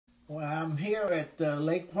Well, I'm here at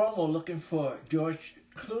Lake Como looking for George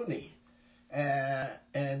Clooney.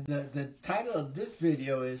 And the title of this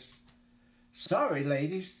video is, Sorry,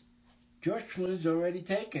 ladies, George Clooney's already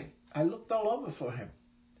taken. I looked all over for him,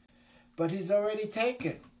 but he's already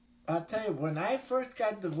taken. I'll tell you, when I first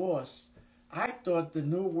got divorced, I thought the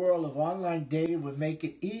new world of online dating would make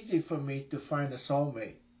it easy for me to find a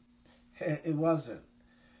soulmate. It wasn't.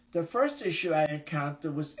 The first issue I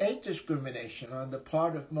encountered was age discrimination on the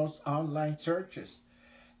part of most online searches.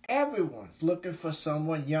 Everyone's looking for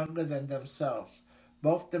someone younger than themselves,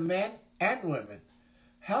 both the men and women.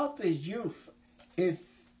 Health is youth. If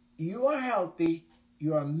you are healthy,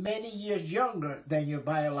 you are many years younger than your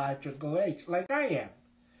biological age, like I am.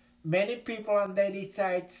 Many people on dating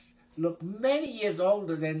sites look many years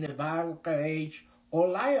older than their biological age or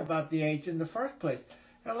lie about the age in the first place.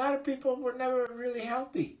 And a lot of people were never really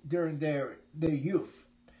healthy during their youth.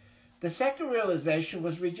 The second realization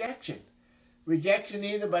was rejection. Rejection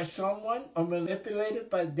either by someone or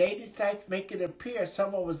manipulated by dating sites make it appear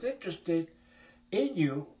someone was interested in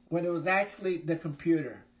you when it was actually the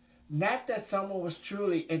computer, not that someone was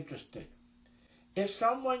truly interested. If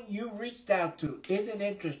someone you reached out to isn't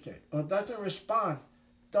interested or doesn't respond,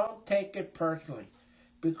 don't take it personally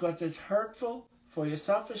because it's hurtful for your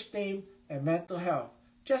self-esteem and mental health.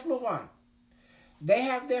 Just move on. They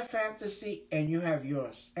have their fantasy and you have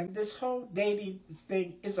yours. And this whole dating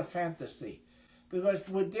thing is a fantasy because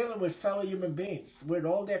we're dealing with fellow human beings with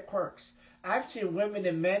all their quirks. I've seen women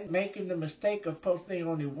and men making the mistake of posting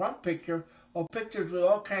only one picture or pictures with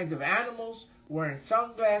all kinds of animals, wearing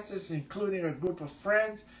sunglasses, including a group of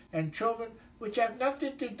friends and children, which have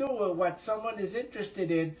nothing to do with what someone is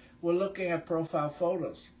interested in when looking at profile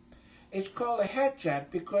photos. It's called a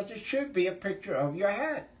headshot because it should be a picture of your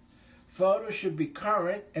head. Photos should be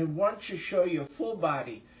current and one should show your full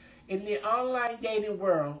body. In the online dating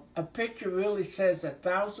world, a picture really says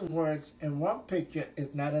 1,000 words and one picture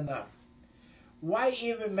is not enough. Why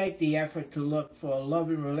even make the effort to look for a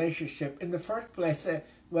loving relationship in the first place?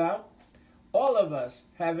 Well, all of us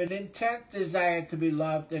have an intense desire to be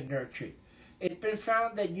loved and nurtured. It's been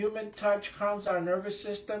found that human touch calms our nervous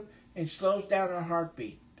system and slows down our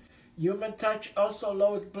heartbeat. Human touch also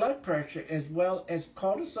lowers blood pressure as well as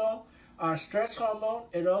cortisol, our stress hormone.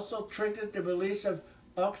 It also triggers the release of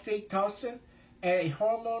oxytocin, a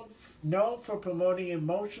hormone known for promoting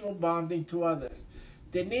emotional bonding to others.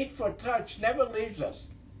 The need for touch never leaves us.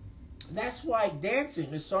 That's why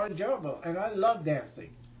dancing is so enjoyable, and I love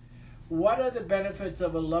dancing. What are the benefits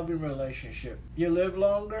of a loving relationship? You live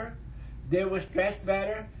longer, deal with stress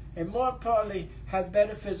better, and more importantly, have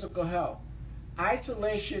better physical health.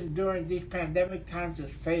 Isolation during these pandemic times is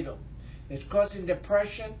fatal. It's causing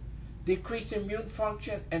depression, decreased immune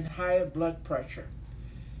function, and higher blood pressure.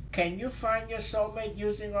 Can you find your soulmate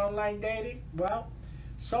using online dating? Well,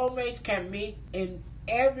 soulmates can meet in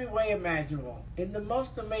every way imaginable, in the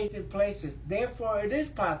most amazing places. Therefore, it is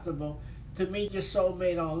possible to meet your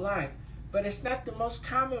soulmate online, but it's not the most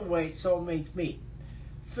common way soulmates meet.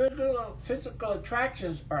 Physical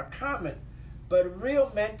attractions are common, but real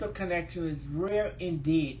mental connection is rare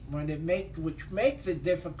indeed, which makes it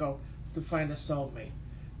difficult to find a soulmate.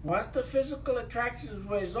 Once the physical attraction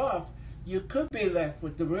wears off, you could be left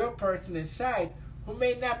with the real person inside who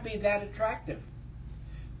may not be that attractive.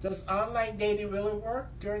 Does online dating really work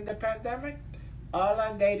during the pandemic?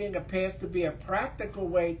 Online dating appears to be a practical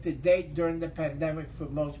way to date during the pandemic for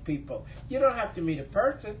most people. You don't have to meet a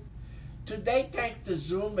person. Today, thanks to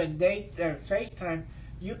Zoom and FaceTime,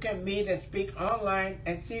 you can meet and speak online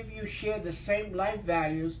and see if you share the same life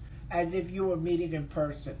values as if you were meeting in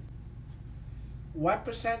person. What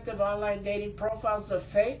percent of online dating profiles are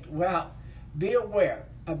fake? Well, be aware,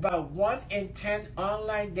 about 1 in 10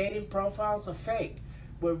 online dating profiles are fake,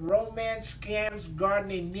 with romance scams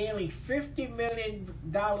garnering nearly $50 million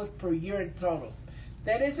per year in total.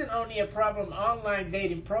 That isn't only a problem online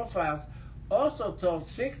dating profiles, also told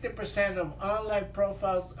 60% of online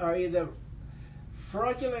profiles are either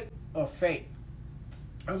fraudulent or fake,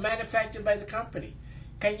 or manufactured by the company.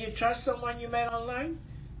 Can you trust someone you met online?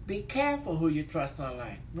 Be careful who you trust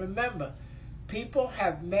online. Remember, people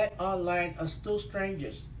have met online are still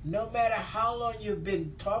strangers, no matter how long you've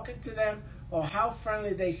been talking to them or how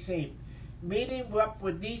friendly they seem. Meeting up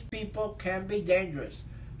with these people can be dangerous,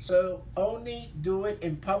 so only do it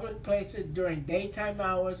in public places during daytime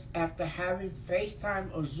hours after having FaceTime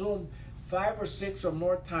or Zoom 5 or 6 or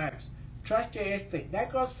more times. Trust your instinct.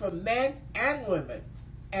 That goes for men and women.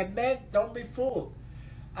 And men, don't be fooled.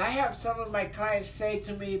 I have some of my clients say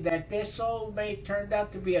to me that their soulmate turned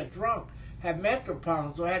out to be a drunk, had mental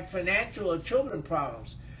problems, or had financial or children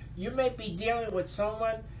problems. You may be dealing with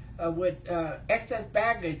someone with excess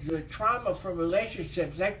baggage, with trauma from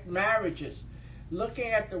relationships, ex-marriages,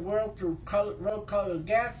 looking at the world through rose-colored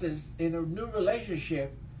glasses in a new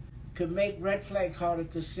relationship could make red flags harder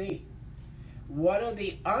to see. What are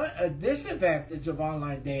the disadvantages of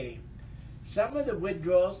online dating? Some of the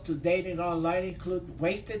withdrawals to dating online include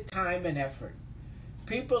wasted time and effort,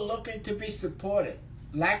 people looking to be supported,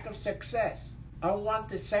 lack of success,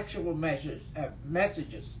 unwanted sexual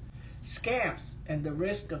messages, scams, and the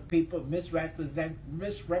risk of people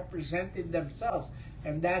misrepresenting themselves.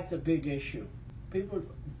 And that's a big issue. People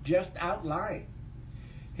just out lying.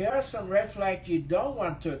 Here are some red flags you don't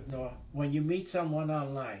want to ignore when you meet someone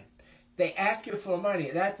online. They ask you for money.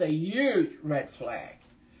 That's a huge red flag.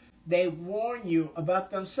 They warn you about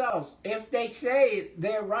themselves. If they say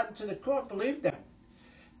they're rotten to the core, believe them.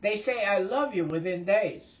 They say, I love you within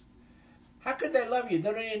days. How could they love you?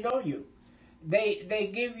 They don't even know you.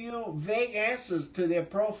 They give you vague answers to their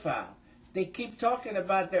profile. They keep talking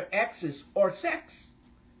about their exes or sex.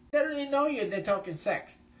 They don't even know you and they're talking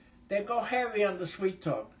sex. They go heavy on the sweet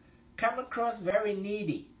talk. Come across very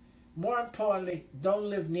needy. More importantly, don't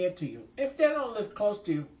live near to you. If they don't live close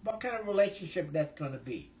to you, what kind of relationship that's going to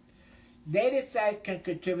be? Dating sites can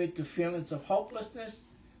contribute to feelings of hopelessness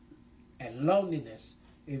and loneliness.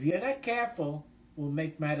 If you're not careful, it will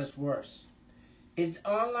make matters worse. Is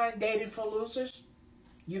online dating for losers?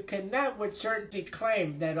 You cannot with certainty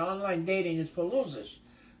claim that online dating is for losers.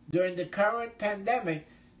 During the current pandemic,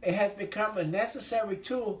 it has become a necessary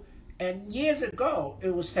tool, and years ago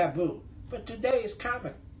it was taboo, but today it's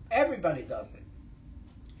common. Everybody does it.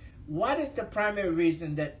 What is the primary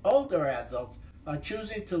reason that older adults are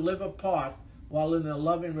choosing to live apart while in a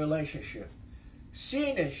loving relationship?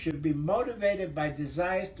 Seniors should be motivated by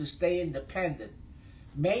desires to stay independent,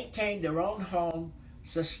 maintain their own home,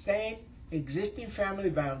 sustain existing family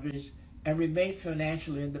boundaries, and remain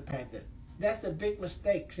financially independent. That's a big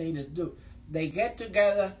mistake seniors do. They get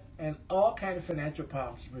together and all kinds of financial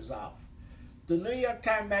problems resolve. The New York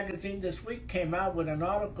Times Magazine this week came out with an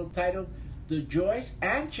article titled The Joys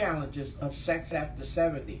and Challenges of Sex After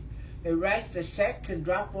 70. It writes that sex can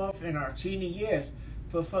drop off in our senior years,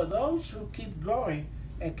 but for those who keep going,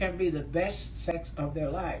 it can be the best sex of their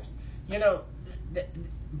lives. You know,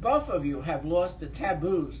 both of you have lost the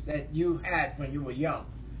taboos that you had when you were young,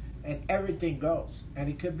 and everything goes, and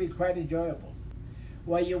it could be quite enjoyable.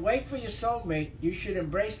 While you wait for your soulmate, you should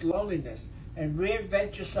embrace loneliness and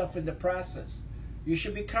reinvent yourself in the process. You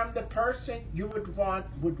should become the person you would want.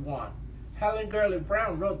 Helen Gurley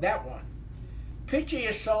Brown wrote that one. Picture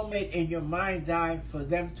your soulmate in your mind's eye for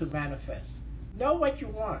them to manifest. Know what you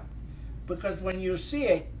want, because when you see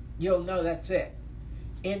it, you'll know that's it.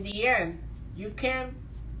 In the end, you can't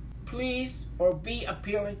please or be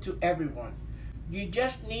appealing to everyone. You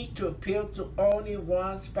just need to appeal to only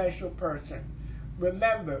one special person.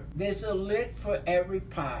 Remember, there's a lid for every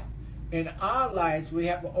pot. In our lives, we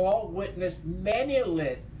have all witnessed many a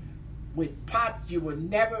lid with pots you would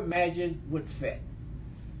never imagine would fit.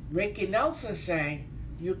 Ricky Nelson saying,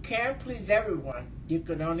 you can't please everyone, you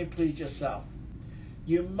can only please yourself.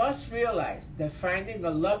 You must realize that finding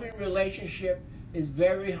a loving relationship is a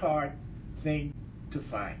very hard thing to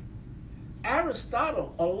find.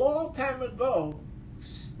 Aristotle, a long time ago,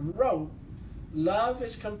 wrote, love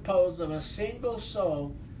is composed of a single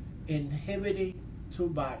soul inhabiting two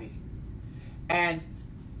bodies. And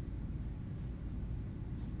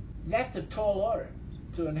that's a tall order,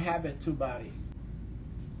 to inhabit two bodies.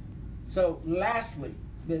 So lastly,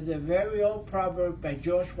 there's a very old proverb by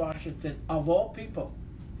George Washington, of all people,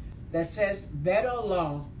 that says, better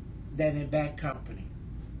alone than in bad company.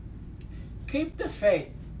 Keep the faith,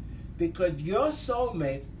 because your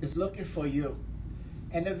soulmate is looking for you.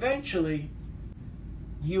 And eventually,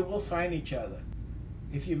 you will find each other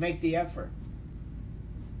if you make the effort.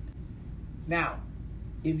 Now,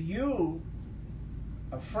 if you,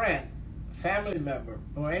 a friend, a family member,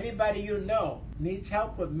 or anybody you know needs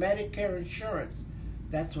help with Medicare insurance,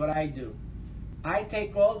 that's what I do. I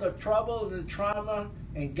take all the trouble, the trauma,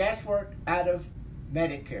 and guesswork out of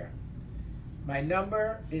Medicare. My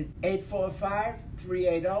number is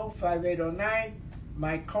 845-380-5809.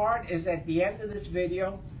 My card is at the end of this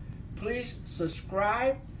video. Please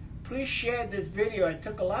subscribe. Please share this video. I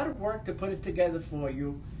took a lot of work to put it together for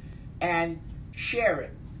you. And share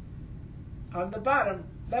it. On the bottom,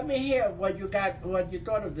 let me hear what you thought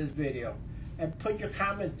of this video. And put your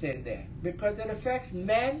comments in there. Because it affects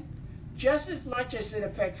men just as much as it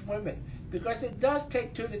affects women. Because it does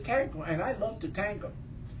take two to tango. And I love to tango.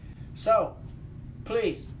 So,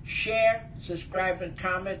 please share, subscribe, and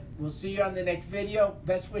comment. We'll see you on the next video.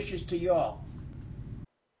 Best wishes to you all.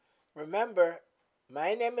 Remember,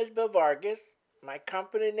 My name is Bill Vargas. My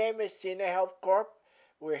company name is Cena Health Corp.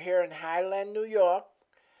 We're here in Highland, New York.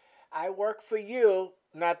 I work for you,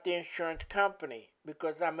 not the insurance company,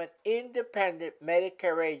 because I'm an independent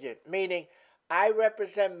Medicare agent, meaning I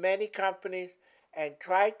represent many companies and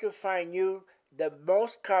try to find you the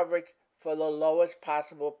most coverage for the lowest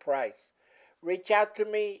possible price. Reach out to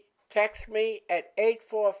me, text me at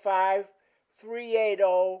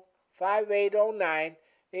 845-380-5809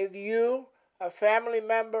 if you, a family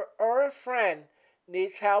member, or a friend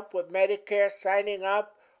needs help with Medicare signing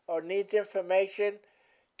up or needs information.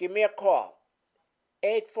 Give me a call,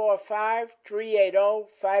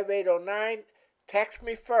 845-380-5809. Text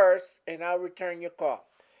me first and I'll return your call.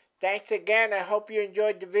 Thanks again. I hope you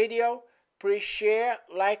enjoyed the video. Please share,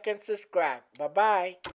 like, and subscribe. Bye-bye.